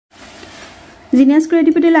Genius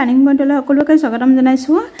creativity learning পইণ্টলৈ সকলোকে স্বাগতম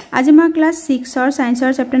জনাইছো আজি মই ক্লাস 6 অৰ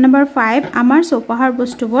সায়েন্সৰ চেপ্টাৰ নম্বৰ 5 আমাৰ চৌপাহৰ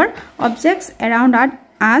বস্তুবোৰ অবজেক্টস এৰাউণ্ড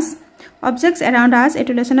আস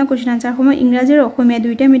এটো লেসনৰ কোৱেশ্চন আনসাৰ সময় ইংৰাজী আৰু অসমীয়া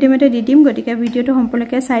দুইটা মিডিয়ামতে দি দিম গতিকে ভিডিওটো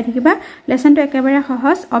সম্পূৰ্ণকৈ চাই থাকিবা লেসনটো একেবাৰে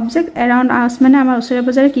সহজ অবজেক্ট এৰাউণ্ড আস মানে আমাৰ ওচৰে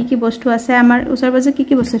পাজৰে কি বস্তু আছে আমাৰ ওচৰে পাজৰে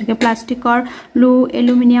কি বস্তু থাকে প্লাষ্টিকৰ লো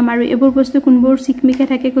এলুমিনিয়াম আৰু এবোৰ বস্তু কোনবোৰ চিকমিকে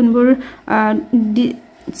থাকে কোনবোৰ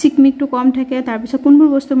চিকমিকটো কম থাকে তাৰ পিছত কোনবোৰ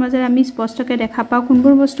বস্তুৰ মাজেৰে আমি স্পষ্টকৈ দেখা পাওঁ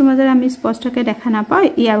কোনবোৰ বস্তুৰ মাজেৰে আমি স্পষ্টকৈ দেখা নাপাওঁ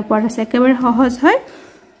ইয়াৰ ওপৰত আছে একেবাৰে সহজ হয়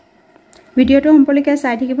ভিডিওটো সম্পূৰ্ণকৈ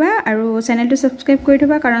চাই থাকিবা আৰু চেনেলটো সাবস্ক্ৰাইব কৰি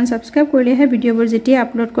থবা কাৰণ সাবস্ক্ৰাইব কৰিলেহে ভিডিওবোৰ যেতিয়া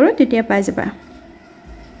আপলোড কৰো তেতিয়া পাই যাবা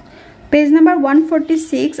পেজ নম্বৰ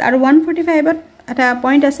 146 আৰু 145ত এটা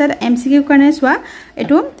পইণ্ট আছে এমসিকিউ কাৰণে চোৱা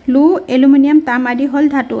এটো লো এলুমিনিয়াম তাম আদি হল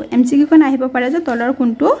ধাতু এমসিকিউ কোন আহিব পাৰে যে তলৰ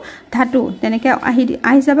কোনটো ধাতু তেনেকৈ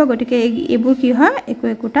আহি যাব গতিকে এবোৰ কি হয়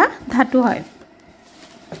একোটা ধাতু হয়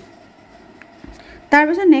তাৰ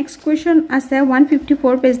পিছত নেক্সট কোৱেশ্চন আছে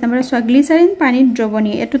 154 পেজ নম্বৰ গ্লিচাৰিন পানীত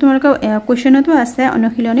দ্ৰৱণীয় এটো তোমালোকৰ কোৱেশ্চনটো আছে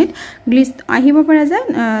অনুশীলনীত গ্লিচ আহিব পাৰে যে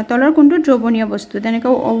তলৰ কোনটো দ্ৰৱণীয় বস্তু তেনেকৈ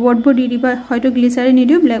ওৱৰ্ডবোৰ দি দিবা হয়তো গ্লিচাৰিন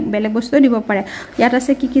নিদিও বেলেগ বস্তু দিব পাৰে ইয়াত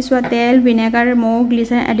আছে কি চোৱা তেল ভিনেগাৰ মৌ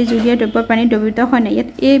গ্লিচাৰিন আদি জুলীয়া দ্ৰব্য পানীত দ্ৰৱীত হয় নাই ইয়াত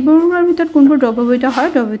এইবোৰৰ ভিতৰত কোনবোৰ দ্ৰৱীত হয়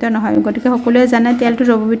দ্ৰৱীত নহয় গতিকে সকলোৱে জানে তেলটো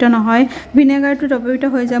দ্ৰৱীত নহয় ভিনেগাৰটো দ্ৰৱীত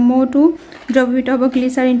হৈ যায় মৌটো দ্ৰৱীত হ'ব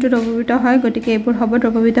গ্লিচাৰিনটো দ্ৰৱীত হয় গতিকে এইবোৰ হ'ব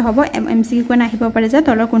দ্ৰৱীত হ'ব এমসিকিউ কোন আহিব যে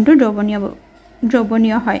তলৰ কোনটো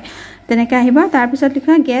দ্ৰৱণীয় হয় তেনেকৈ আহিব তাৰ পিছত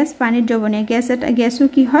লিখা গ্যাস পানীত দ্ৰৱণীয় গ্যাসো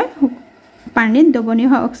কি হয় পানীত দ্ৰৱণীয়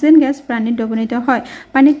হয় অক্সিজেন গ্যাস পানীত দ্ৰৱণীত হয়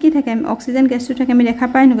পানীত কি থাকে অক্সিজেন গ্যাসটো থাকে আমি দেখা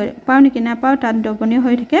পাওঁ নেকি নাপাওঁ তাত দ্ৰৱণীয়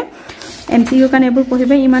হৈ থাকে এমসিকিউ কাৰণে এইবোৰ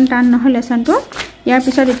পঢ়িবা ইমান টান নহয় লেসনটো ইয়াৰ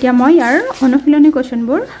পিছত এতিয়া মই ইয়াৰ অনুশীলনী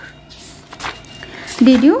কোৱেশ্চনবোৰ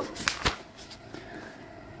দি দিওঁ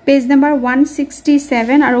পেজ নম্বৰ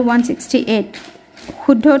 167 আৰু 168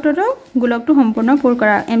 শুদ্ধ উত্তৰটো গোলকটো সম্পূৰ্ণ পূৰ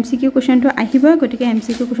কৰা এমসিকিউ কোৱেশ্চনটো আহিব গতিকে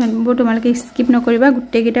এমসিকিউ কোৱেশ্চনবোৰ তোমালোকে স্কিপ নকৰিবা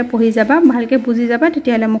গুটেকিটা পঢ়ি যাবা ভালকে বুজি যাবা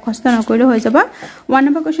তেতিয়ালে মুখস্থ নকৰিলে হৈ যাব 1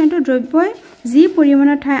 নম্বৰ কোৱেশ্চনটো দ্ৰব্যই যি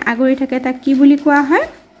পৰিমাণৰ ঠাই আগৰি থাকে তাক কি বুলি কোৱা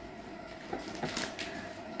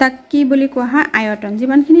হয় আয়তন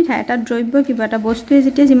যিমানখিনি ঠাই এটা দ্ৰব্য কিবা এটা বস্তুৱে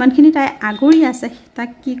যেতিয়া যিমানখিনি ঠাই আগৰি আছে তাক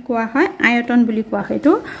কি কোৱা হয় আয়তন বুলি কোৱা হয়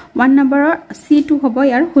তো 1 নম্বৰৰ C2 হ'ব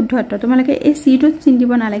ইয়াৰ শুদ্ধ উত্তৰ তোমালোকে এই C2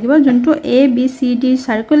 চিন্তিব নালাগিব যোনটো A B C D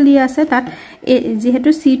circle দি আছে তাত যেহেতু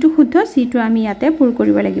C2 শুদ্ধ C2 আমি ইয়াতে পূৰ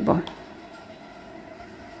কৰিব লাগিব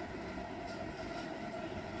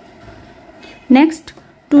নেক্সট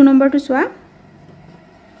 2 নম্বৰটো চোৱা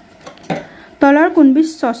তলৰ কোনবিধ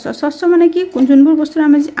শস্য মানে কি যোনবোৰ বস্তু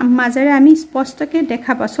মাজেৰে আমি স্পষ্টকৈ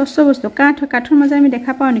দেখা পাওঁ শস্য বস্তু কাঠৰ মাজেৰে আমি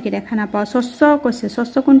দেখা পাওঁ নেকি দেখা নাপাওঁ শস্য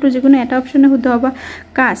কোনটো যিকোনো এটা অপচনে শুদ্ধ হ'ব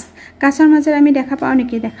কাঁচৰ মাজেৰে আমি দেখা পাওঁ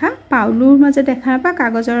নেকি দেখা পাওঁ লুৰ মাজেৰে দেখা নাপাওঁ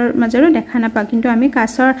কাগজৰ মাজেৰে দেখা নাপাওঁ কিন্তু আমি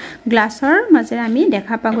গ্লাছৰ মাজেৰে আমি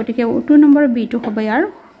দেখা পাওঁ গতিকে 2 নম্বৰ বিটো হ'ব ইয়াৰ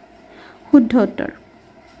শুদ্ধ উত্তৰ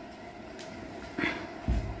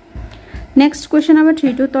নেক্সট কোৱেশ্চন নম্বৰ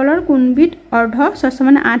 3 টো তলৰ কোনবিধ অৰ্ধ শস্য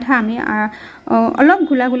মানে আধা আমি অলপ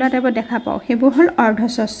গুলা টাইপত দেখা পাওঁ হেবোৰ হল অৰ্ধ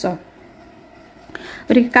শস্য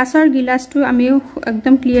গতিকে কাঁচৰ গিলাসটো আমি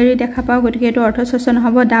একদম ক্লিয়াৰলি দেখা পাওঁ গতিকে এটো অৰ্ধ শস্য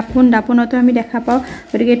নহব দাপোনতো আমি দেখা পাওঁ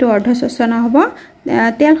গতিকে এটো অৰ্ধ শস্য নহব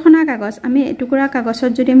তেল খনা কাগজ আমি এটুকুৰা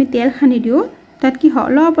কাগজত যদি আমি তেল খানি দিও তাত কি হয়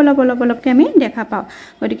অলপকে আমি দেখা পাওঁ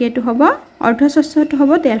গতিকে এটো হ'ব অৰ্ধ শস্যটো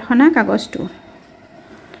হ'ব তেল খনা কাগজটো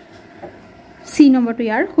C নম্বৰটো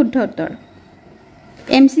ইয়াৰ শুদ্ধ উত্তৰ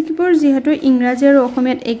এমসিকিউবোৰ যেহেতু ইংৰাজী আৰু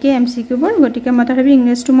অসমীয়াত একে এমসিকিউবোৰ গতিকে মই তথাপি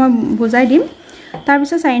ইংলিছটো মই বুজাই দিম তাৰ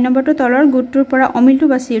পিছত 4 নম্বৰটো তলৰ গোটটোৰ পৰা অমিলটো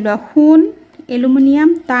বাছি লোৱা সোণ এলুমিনিয়াম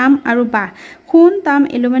তাম আৰু বাহ সোণ তাম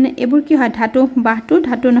এলুমিনিয়াম এবোৰ কি হয় বাহটো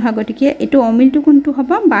ধাতু নহয় গতিকে এটো অমিলটো কোনটো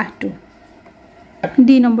হ'ব বাহটো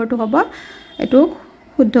ডি নম্বৰটো হ'ব এটো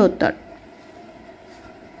শুদ্ধ উত্তৰ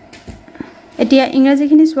এতিয়া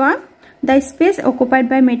ইংৰাজীখিনি চোৱা The space occupied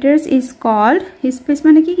by materials is called space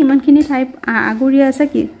মানে কি কিমানখিনি ঠাই আগৰি আছে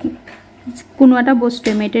কি কোনো এটা বস্তু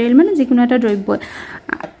মেটেৰিয়েল মানে যিকোনো এটা দ্ৰব্য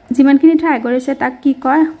যিমানখিনি ঠাই আগৰি আছে তাক কি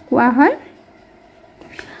কোৱা হয়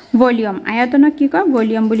ভলিউম আয়তনক কি কয়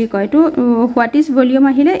ভলিউম বুলি কয় তো হোৱাট ইজ ভলিউম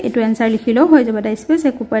আহিলে এটো আনসাৰ লিখিলো হৈ যাব The space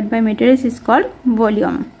occupied by materials is called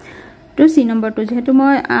volume তো C নম্বৰটো যেহেতু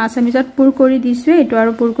মই আসামিজত পূৰ কৰি দিছো এটো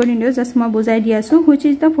আৰু পূৰ কৰি নিও জাস্ট মই বুজাই দি আছো which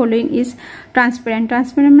is the following is transparent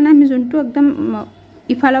মানে আমি যোনটো একদম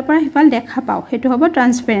ইফালৰ পৰা হিফাল দেখা পাওঁ হেতু হ'ব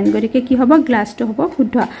ট্ৰান্সপাৰেন্ট গতিকে কি হ'ব গ্লাছটো হ'ব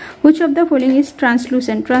শুদ্ধ which of the following is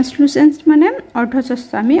translucent মানে অৰ্ধশস্য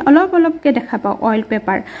আমি অলপকে দেখা পাওঁ oil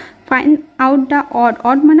paper Find out the odd.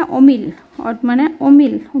 Odd মানে অমিল. Odd মানে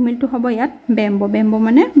অমিল. অমিলটো হ'ব ইয়াত বেম্বো. বেম্বো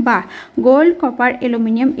মানে বা. গোল্ড, কপাৰ,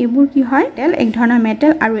 এলুমিনিয়াম এইবোৰ কি হয়? মেটেল, এক ধৰণৰ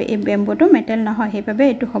মেটেল আৰু এই বেম্বোটো মেটেল নহয়, সেইভাবে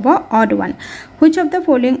এইটো হ'ব odd one. Which of the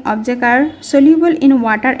following objects are soluble in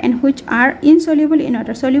water and which are insoluble in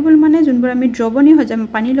water? Soluble মানে যোনবোৰ আমি দ্ৰৱণীয় হৈ যায়,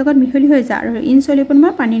 পানীৰ লগত মিহলি হৈ যায়, আৰু insoluble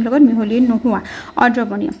মানে পানীৰ লগত মিহলি নোহোৱা,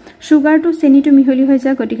 অদ্ৰৱণীয়. সুগাৰটো চেনিটো মিহলি হৈ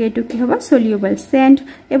যায়, গতিকে এইটো কি হ'ব? Soluble. Sand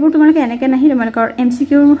এইবোৰ তোমালোকে এনেকৈ নাহি তোমালোকৰ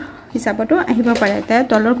MCQ হিচাপতো আহিব পাৰে, তাৰ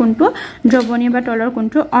তলৰ কোনটো দ্ৰৱণীয় বা তলৰ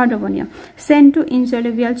কোনটো অদ্ৰৱণীয়. Sand to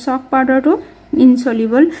insoluble. Chalk powder to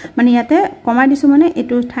insoluble মানে ইয়াতে কমাই দিছো, মানে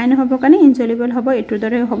এটো ঠাই নহব কাৰণে insoluble হ'ব, এটো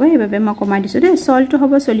দৰে হ'ব, সেইভাবে মই কমাই দিছো দে. Salt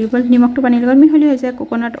হ'ব soluble, নিমখটো পানীৰ লগত মিহলি হৈ যায়.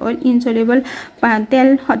 Coconut oil insoluble,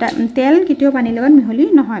 তেল কেতিয়াও পানীৰ লগত মিহলি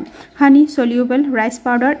নহয়. Honey soluble, rice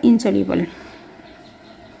powder insoluble.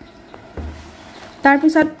 তাৰ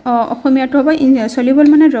পিছত অসমীয়াটো হ'ব soluble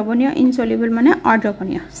মানে দ্ৰৱণীয়, insoluble মানে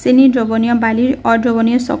অদ্ৰৱণীয়. চেনি দ্ৰৱণীয়, বালি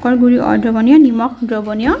অদ্ৰৱণীয়, চকৰ গুৰি অদ্ৰৱণীয়, নিমখ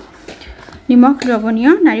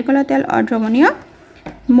দ্ৰৱণীয়, নাৰিকলৰ তেল অদ্ৰৱণীয়,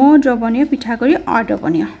 মৌ দ্ৰৱণীয়, পিঠাগুৰি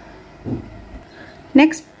অদ্ৰৱণীয়.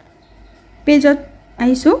 নেক্সট পেজত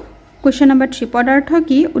আহিছো. Question number 3. পদাৰ্থ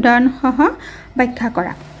কি? উদাহৰণসহ ব্যাখ্যা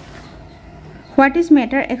কৰা. What is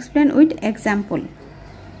matter? Explain with example.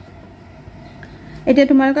 এতিয়া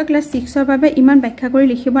তোমালোকৰ ক্লাস 6 ৰ বাবে ইমান ব্যাখ্যা কৰি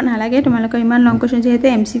লিখিব নালাগে, তোমালোকৰ ইমান লং কোৱেশ্চন যেহেতু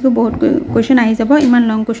MCQ বহুত কোৱেশ্চন আহি যাব, ইমান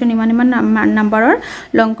লং কোৱেশ্চন ইমান নম্বৰৰ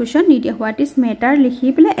লং কোৱেশ্চন নিদিয়া. হোৱাট ইজ মেটাৰ লিখি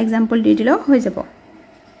পেলাই এক্সাম্পল দি দিলেও হৈ যাব.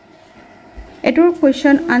 এটোৰ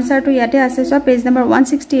কোৱেশ্চন আনসাৰটো ইয়াতে আছে, সব পেজ নম্বৰ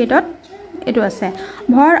 168 ত এটো আছে.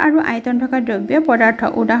 ভৰ আৰু আয়তন থকা দ্ৰব্য পদাৰ্থ,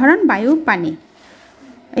 উদাহৰণ বায়ু, পানী.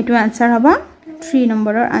 এটো আনসাৰ হ'ব 3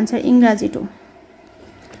 নম্বৰৰ আনসাৰ ইংৰাজীটো.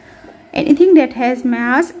 Anything that has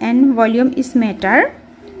mass and volume is matter.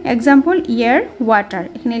 Example air, water.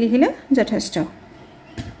 এখানে লিখিলে যথেষ্ট.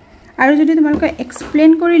 আৰু যদি তোমালোকে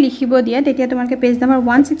এক্সপ্লেইন কৰি লিখিব দিয়া, তেতিয়া তোমালোকে পেজ নম্বৰ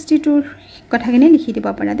 162 কথাখিনি লিখি দিব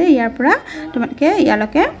পাৰা দে. ইয়াৰ পৰা তোমালোকে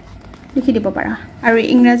ইয়ালৈকে লিখি দিব পাৰা, আৰু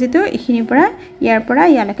ইংৰাজীটো এখিনিৰ পৰা ইয়াৰ পৰা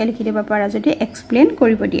ইয়ালৈকে লিখি দিব পাৰা যদি এক্সপ্লেইন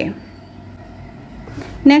কৰিব দিয়ে.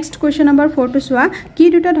 নেক্সট কোৱেশ্চন নম্বৰ 4 টো চোৱা. কি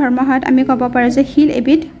দুটা ধৰ্ম হয় আমি ক'ব পাৰো যে শিল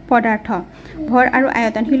এবিধ পদাৰ্থ. ভৰ আৰু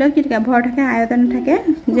আয়তন. শিলত কি থাকে? ভৰ থাকে, আয়তন থাকে,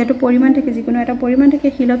 যেটো পৰিমাণ থাকে, যিকোনো এটা পৰিমাণ থাকে,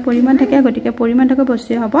 শিলত পৰিমাণ থাকে, গতিকে পৰিমাণ থকা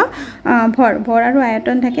বস্তু হ'ব ভৰ আৰু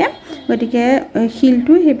আয়তন থাকে, গতিকে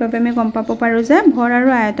শিলটো সেইভাবে আমি গম পাব পাৰো যে ভৰ আৰু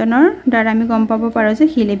আয়তনৰ দ্বাৰা আমি গম পাব পাৰো যে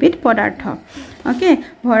শিল এবিধ পদাৰ্থ. ওকে,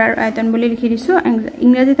 ভৰ আৰু আয়তন বুলি লিখি দিছো.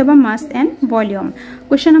 ইংৰাজীত হ'ব মাছ and volume.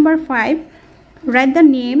 Question number 5. Write the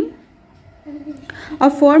name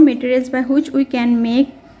of 4 materials by which we can make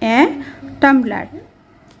a tumbler.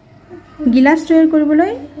 গিলাস তৈয়াৰ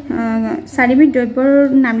কৰিবলৈ 4বিধ দ্ৰব্যৰ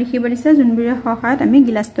নাম লিখিব দিছে, যোনবোৰ সহায়ত আমি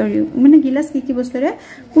গিলাস তৈয়াৰ মানে গিলাস কি বস্তুৰে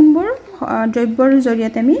কোনবোৰ দ্ৰব্যৰ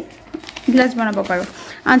জৰিয়তে আমি গিলাস বনাব পাৰো.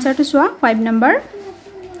 আনসাৰটো চোৱা 5 নম্বৰ.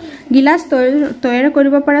 গিলাস তৈয়াৰ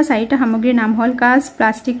কৰিব পৰা 4টা সামগ্ৰীৰ নাম হ'ল কাঁচ,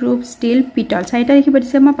 প্লাষ্টিক, ৰূপ, ষ্টীল, পিতল. 4টা লিখিব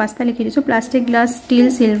দিছে, মই 5টা লিখি দিছো. Plastic, glass, steel,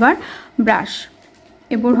 silver, brush.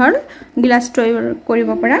 এবোৰ হল গিলাস তৈয়াৰ কৰিব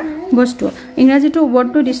পৰা বস্তু. ইংৰাজীটো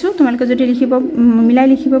ওৱৰ্ডটো দিছো, তোমালোকে যদি লিখিব মিলাই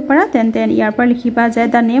লিখিব পাৰা তেন্তে ইয়াৰ পৰা লিখিবা যে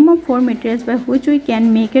the name of 4 materials by which we can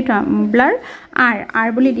make a tumbler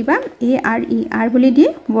are বুলি দিবা, ARE বুলি দি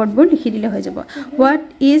ওৱৰ্ডবোৰ লিখি দিলে হৈ যাব. What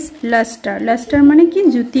is luster? Luster মানে কি?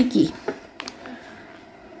 জ্যোতি কি?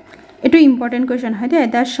 এটো ইম্পৰ্টেন্ট কোৱেশ্চন হয় দে.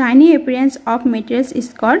 The shiny appearance of materials is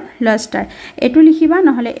called luster. এটো লিখিবা,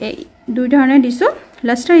 নহলে দুই ধৰণে দিছো.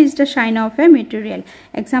 Luster is the shine of a material.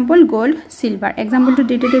 Example gold, silver. Example to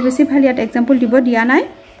দিতে বেছি ভাল, ইয়াত example দিব দিয়া নাই,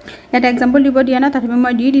 ইয়াত example দিব দিয়া না, তথাপি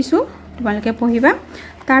মই দি দিছো, তোমালোকে পঢ়িবা.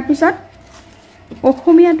 তাৰ পিছত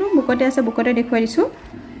অসমীয়াটো বুকতে আছে, বুকতে দেখুৱাই দিছো.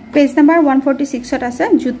 পেজ নম্বৰ 146 ত আছে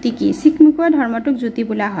জ্যোতি কি? চিকমিকোৱা ধৰ্মটোক জ্যোতি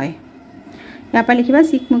বোলা হয়. ইয়াৰ পৰা লিখিবা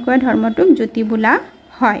চিকমিকোৱা ধৰ্মটোক জ্যোতি বোলা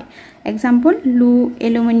হয়. Example লু,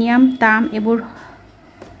 এলুমিনিয়াম, তাম এবোৰ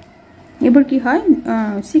কি হয়?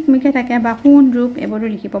 চিকমিকে থাকে বা সোণ, ৰূপ এবোৰো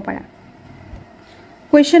লিখিব পাৰা.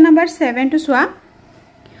 কোৱেশ্চন নম্বৰ 7 টো চোৱা.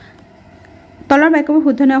 তলৰ বাক্যবোৰ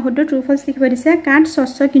শুদ্ধ নে অশুদ্ধ, ট্ৰু ফলছ লিখিব দিছে. কাঠ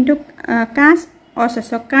স্বচ্ছ কিন্তু কাঁচ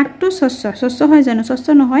অস্বচ্ছ. কাঠটো স্বচ্ছ হয় জানো? স্বচ্ছ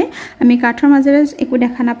নহয়, আমি কাঠৰ মাজেৰে একো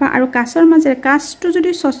দেখা নাপাওঁ, আৰু কাঁচৰ মাজেৰে কাঁচটো যদি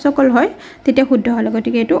স্বচ্ছকল হয় তেতিয়া শুদ্ধ হ'ল,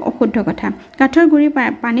 গতিকে এইটো অশুদ্ধ কথা. কাঠৰ গুৰি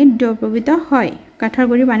পানীত দ্ৰৱীভূত হয়. কাঠৰ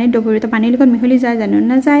গুৰি পানীত দ্ৰৱীভূত, পানীৰ লগত মিহলি যায় জানো?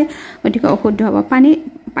 নাযায়, গতিকে অশুদ্ধ হ'ব.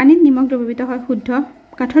 পানীত নিমখ দ্ৰৱীভূত হয়, শুদ্ধ.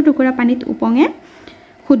 কাঠৰ টুকুৰা পানীত উপঙে,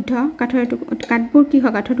 শুদ্ধ. কাঠবোৰ কি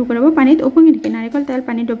হয়? কাঠৰ টুকুৰাবোৰ পানীত উপঙি থাকে. নাৰিকল তেল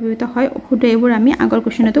পানীত দ্ৰৱীভূত হয়, অশুদ্ধ. এইবোৰ আমি আগৰ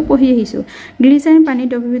কোৱেশ্চনতো পঢ়ি আহিছো. গ্লিচাৰিন পানীত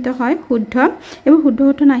দ্ৰৱীভূত হয়, শুদ্ধ. এইবোৰ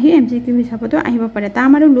শুদ্ধ নাহি MCQ হিচাপতো আহিব পাৰে.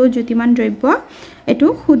 তাম আৰু লো জ্যোতিমান দ্ৰব্য, এইটো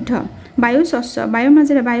শুদ্ধ. বায়ু স্বচ্ছ বায়ুৰ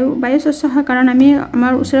মাজেৰে বায়ু স্বচ্ছ হয় কাৰণ আমি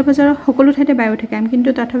আমাৰ ওচৰে পাজৰে সকলো ঠাইতে বায়ু থাকে কিন্তু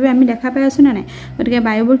তথাপি আমি দেখা পাই আছো না নাই গতিকে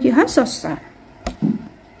বায়ুবোৰ কি হয় স্বচ্ছ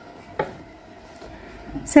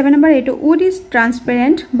 7 নম্বৰ এটো wood is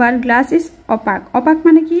transparent but glass is opaque opaque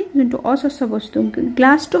মানে কি যোনটো অস্বচ্ছ বস্তু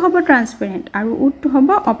গ্লাস টো হ'ব ট্ৰান্সপাৰেন্ট আৰু wood টো হ'ব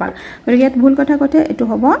opaque গতিকে ইয়াত ভুল কথা কতে এটো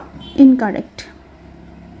হ'ব incorrect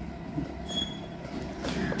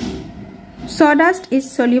sawdust is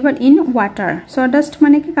soluble in water sawdust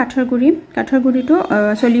মানে কি কাঠৰ গুৰিটো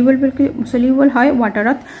soluble হয়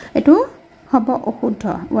waterত এটো হ'ব অশুদ্ধ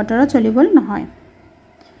waterত soluble নহয়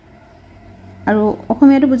আৰু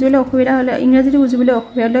অসমীয়াটো বুজিবলৈ অসুবিধা হলে ইংৰাজীটো বুজিবলৈ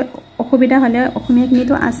অসুবিধা হলে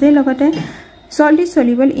অসমীয়াখিনিটো আছে লগতে salt is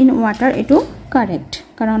soluble in water এটো কাৰেক্ট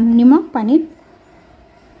কাৰণ নিমখ পানীত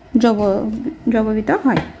দ্ৰৱীভূত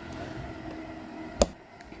হয়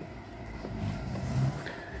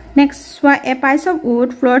next a piece of wood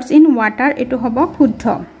floats in water এটো হ'ব শুদ্ধ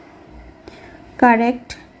correct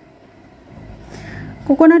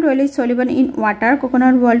coconut oil is soluble in water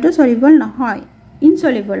coconut oil to soluble নহয়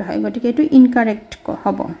insoluble হয় গতিকে এটো incorrect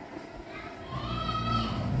হ'ব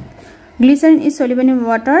glycerin is soluble in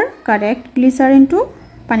water correct glycerin to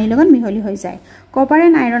পানী লগত মিহলি হৈ যায় copper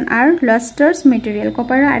and iron are lustrous material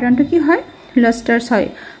copper আৰু iron to কি হয় lustrous হয়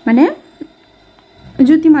মানে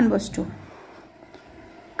জ্যোতিমান বস্তু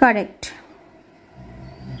correct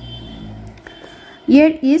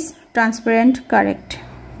air is transparent correct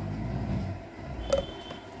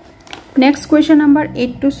next question number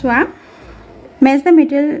 8 to swa match the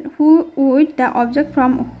material with the object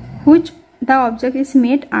from which the object is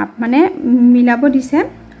made up মানে মিলাব দিছে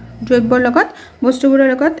দ্ৰব্যৰ লগত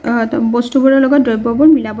বস্তুবোৰৰ লগত দ্ৰব্যবোৰ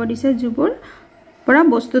মিলাব দিছে যিবোৰ পৰা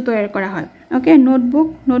বস্তু তৈয়াৰ কৰা হয় ওকে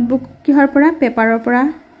নোটবুক কিহৰ পৰা পেপাৰৰ পৰা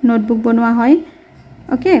নোটবুক বনোৱা হয়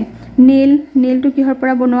ओके नेल टू किहर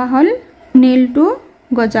পৰা বনোৱা হল नेल टू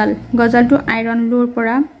গজাল टू आयरन लूर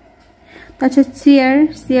পৰা তাছে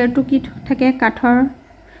চেয়াৰ टू কি থাকে কাঠৰ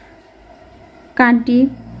কাঁটি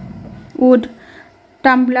would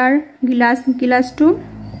Tumblr glass to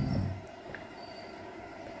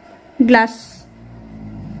glass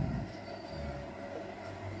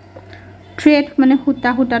thread মানে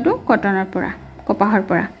সুতা टू কটনৰ পৰা কপাহৰ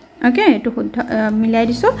পৰা ओके এটো শুদ্ধ মিলাই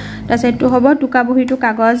দিছো তাছে এটো হ'ব টুকা বহি টু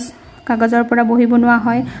কাগজৰ পৰা বহি বনোৱা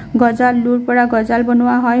হয় গজাল লুৰ পৰা গজাল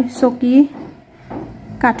বনোৱা হয় চকী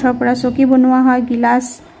কাঠৰ পৰা চকী বনোৱা হয় গিলাস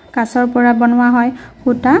কাচৰ পৰা বনোৱা হয়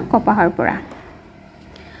সুতা কপাহৰ পৰা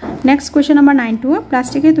নেক্সট কোৱেশ্চন নম্বৰ 9 টু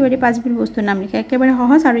প্লাষ্টিকে তৈয়াৰী পাঁচবিধ বস্তুৰ নাম লিখা একেবাৰে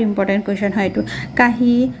সহজ আৰু ইম্পৰ্টেন্ট কোৱেশ্চন হয় এটো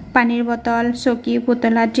কাহি পানীৰ বটল চকী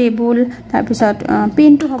পুতলা টেবুল তাৰ পিছত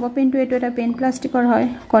পেনটো হ'ব পেনটো এটো এটা পেন প্লাষ্টিকৰ হয়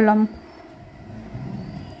কলম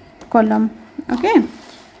ओके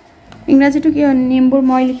ইংৰাজীটো কি নিমবোৰ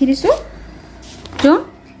মই লিখি দিছো তো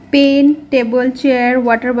PAN table chair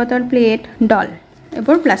water bottle plate ডল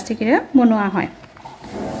এবোৰ প্লাষ্টিকেৰে বনোৱা হয়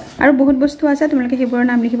আৰু বহুত বস্তু আছে তোমালোকে হেবৰ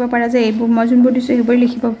নাম লিখিব পাৰা যে এই মই যোনবোৰ দিছো হেবৰ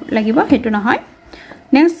লিখিব লাগিব হেতু নহয়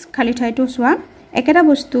নেক্সট খালি ঠাইটো সোৱা একেটা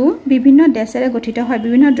বস্তু বিভিন্ন দেশৰে গঠিত হয়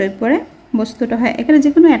বিভিন্ন দ্ৰব্যৰে বস্তুটো হয় একেটা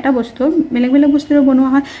যিকোনো এটা বস্তু বেলেগ বস্তুৰে বনোৱা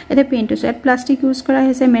হয় এটা পেইন্টটো সে প্লাষ্টিক ইউজ কৰা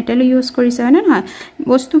হৈছে মেটেল ইউজ কৰিছে হয় না নহয়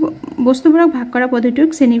বস্তুবোৰক ভাগ কৰা পদ্ধতিক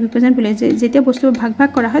শ্ৰেণী বিভাজন বুলি যেতিয়া বস্তুবোৰ ভাগ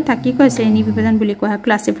কৰা হয় তাক কি কয় শ্ৰেণী বিভাজন বুলি কোৱা হয়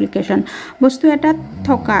ক্লাসিফিকেশন বস্তু এটা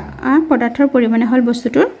থকা পদাৰ্থৰ পৰিমাণে হল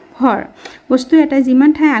বস্তুটোৰ ভৰ বস্তু এটা যিমান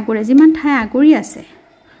ঠাই আগৰি আছে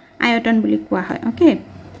আয়তন বুলি কোৱা হয় ওকে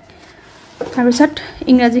তাৰপিছত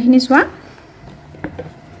ইংৰাজীখিনি সোৱা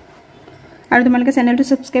আৰু তোমালোকে চেনেলটো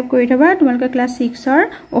সাবস্ক্ৰাইব কৰি থবা তোমালোকে ক্লাস 6 ৰ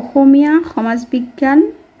অসমীয়া সমাজ বিজ্ঞান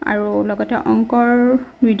আৰু লগতে অংকৰ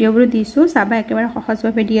ভিডিওবোৰ দিছো সাবা একেবাৰে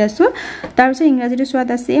সহজভাৱে দি আছো তাৰপিছত ইংৰাজীটো সোৱা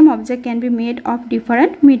দা same object can be made of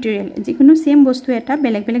different material যিকোনো সেম বস্তু এটা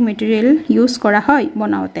বেলেগ মেটেৰিয়েল ইউজ কৰা হয়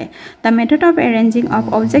বনাওতে দা method of এৰেঞ্জিং of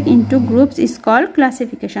object into গ্ৰুপস is cold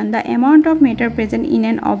classification da amount of matter present in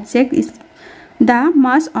an object is the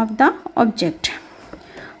mass of the object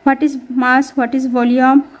what is mass what is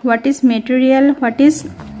volume what is material what is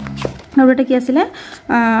নৰটা কি আছিল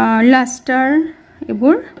luster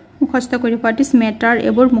এবোৰ মুখস্থ কৰি what is matter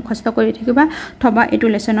এবোৰ মুখস্থ কৰি থাকিবা থবা এটো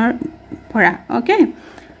লেসনৰ পৰা okay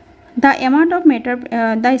the amount of matter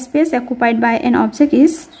the space occupied by an object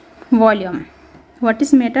is volume what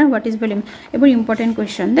is matter what is volume এবোৰ important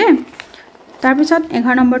question দে তাৰপিছত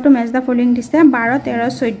 11 নম্বৰটো ম্যাচ দা ফলোইং দিছে 12 13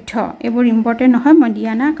 14 এবোৰ ইম্পৰ্টেন্ট নহয় মই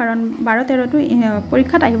দিয়া না কাৰণ 12 13 টো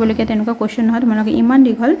পৰীক্ষাত আহিবলৈকে তেনেকুৱা কোৱেশ্চন নহয় তোমালোকে ইমান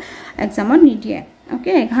দীঘল এক্সামত নিদিয়ে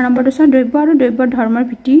ওকে 11 নম্বৰটো সব দ্ৰব্য আৰু দ্ৰব্যৰ ধৰ্মৰ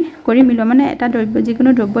ভিত্তি কৰি মিল মানে এটা দ্ৰব্য যিকোনো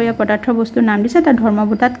দ্ৰব্য या পদাৰ্থ বস্তুৰ নাম দিছে তাৰ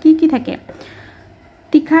ধৰ্মবোধত কি থাকে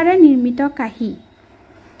টিখাৰে নিৰ্মিত কাহি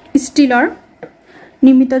ষ্টিলৰ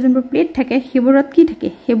নিমিত যোনবোৰ প্লেট থাকে হেবোৰত কি থাকে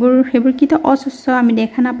হেবোৰ কি তো অস্বচ্ছ আমি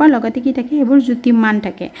দেখা নাপা লগতে কি থাকে হেবোৰ জ্যোতিমান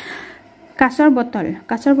থাকে কাঁচৰ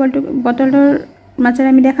বটলৰ মাজেৰে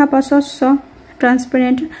আমি দেখা পাওঁ স্বচ্ছ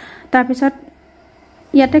ট্ৰান্সপাৰেন্ট তাৰ পিছত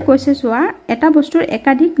ইয়াতে কৈছে চোৱা এটা বস্তুৰ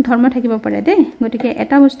একাধিক ধৰ্ম থাকিব পাৰে দে গতিকে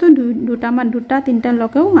এটা বস্তু দুটা তিনটা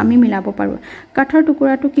লকেও আমি মিলাব পাৰো কাঠৰ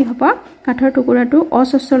টুকুৰাটো কি হ'ব কাঠৰ টুকুৰাটো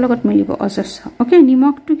অস্বচ্ছ লগত মিলিব অস্বচ্ছ ওকে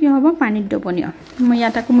নিমখটো কি হ'ব পানীত দ্ৰৱণীয় মই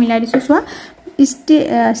ইয়াতকো মিলাই দিছো চোৱা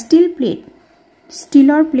ষ্টিল প্লেট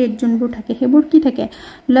ষ্টিলৰ প্লেট যোনবোৰ থাকে হেবোৰ কি থাকে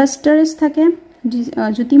লাষ্টাৰাছ থাকে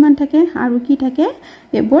জ্যোতিমান থাকে আৰু কি থাকে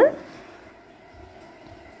এবোৰ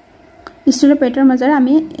ষ্টিলৰ প্লেটৰ মাজেৰে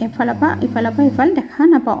আমি এফালপা ইফাল দেখা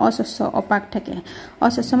নাপাওঁ অস্বচ্ছ অপাক থাকে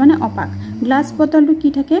অস্বচ্ছ মানে অপাক গ্লাস বটলটো কি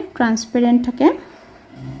থাকে ট্ৰান্সপাৰেন্ট থাকে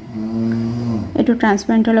এটো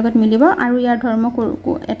ট্ৰান্সপাৰেন্টৰ লগত মিলিব আৰু ইয়াৰ ধৰ্ম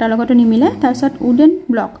এটা লগতো নিমিলে তাৰছত উডেন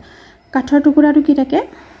ব্লক কাঠৰ টুকুৰাটো কি থাকে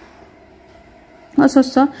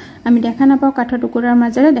অস্বচ্ছ আমি দেখা নাপাওঁ কাঠৰ টুকুৰাৰ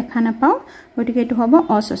মাজেৰে দেখা নাপাওঁ গতিকে এটো হ'ব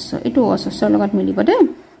অস্বচ্ছ এটো অস্বচ্ছৰ লগত মিলিব দে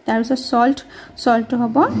তাৰছত সল্টটো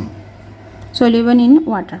হ'ব soluble in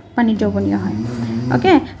water পানী দ্ৰৱণীয় হয়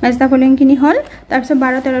ওকে মেচ দা ফলোইং কিনি হল তাৰপিছত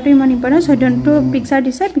 12 13 টো ইমান ইম্পৰ্টেন্ট সৈদনটো পিকচাৰ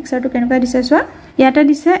দিছে পিকচাৰটো কেনেকুৱা দিছে চোৱা ইয়াতে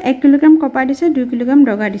দিছে 1 কিলোগ্ৰাম কপাৰ দিছে 2 কিলোগ্ৰাম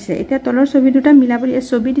ডগা দিছে এতিয়া তলৰ ছবি দুটা মিলাব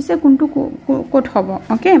ছবি দিছে কোনটো কোট হ'ব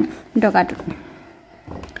ওকে ডগাটো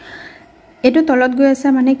এটো তলত গৈ আছে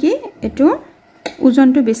মানে কি এটো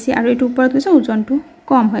ওজনটো বেছি আৰু এটো ওপৰত গৈছে ওজনটো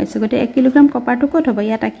কম হৈছে গতে 1 কিলোগ্ৰাম কপাৰটো কত হ'ব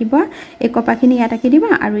ইয়াত আকিবা এই কপাৰখিনি ইয়াত আকি দিবা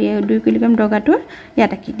আৰু এই 2 কিলোগ্ৰাম ডগাটো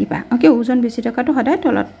ইয়াত আকি দিবা ওকে ওজন বেছি টকাটো সদায়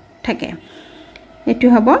তলত থাকে এটো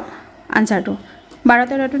হ'ব আনসাৰটো 12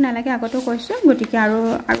 13 টো নালাগে আগতো কৈছো গতিকে আৰু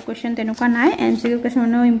কোৱেশ্চন তেনেকুৱা নাই এমসিকিউ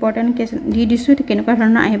কোৱেশ্চনও ইম্পৰ্টেন্ট দি দিছো কেনেকুৱা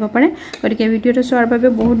ধৰণৰ আহিব পাৰে গতিকে ভিডিওটো চোৱাৰ বাবে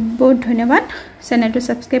বহুত বহুত ধন্যবাদ চেনেলটো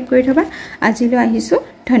সাবস্ক্ৰাইব কৰি থবা আজিলৈ আহিছো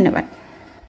ধন্যবাদ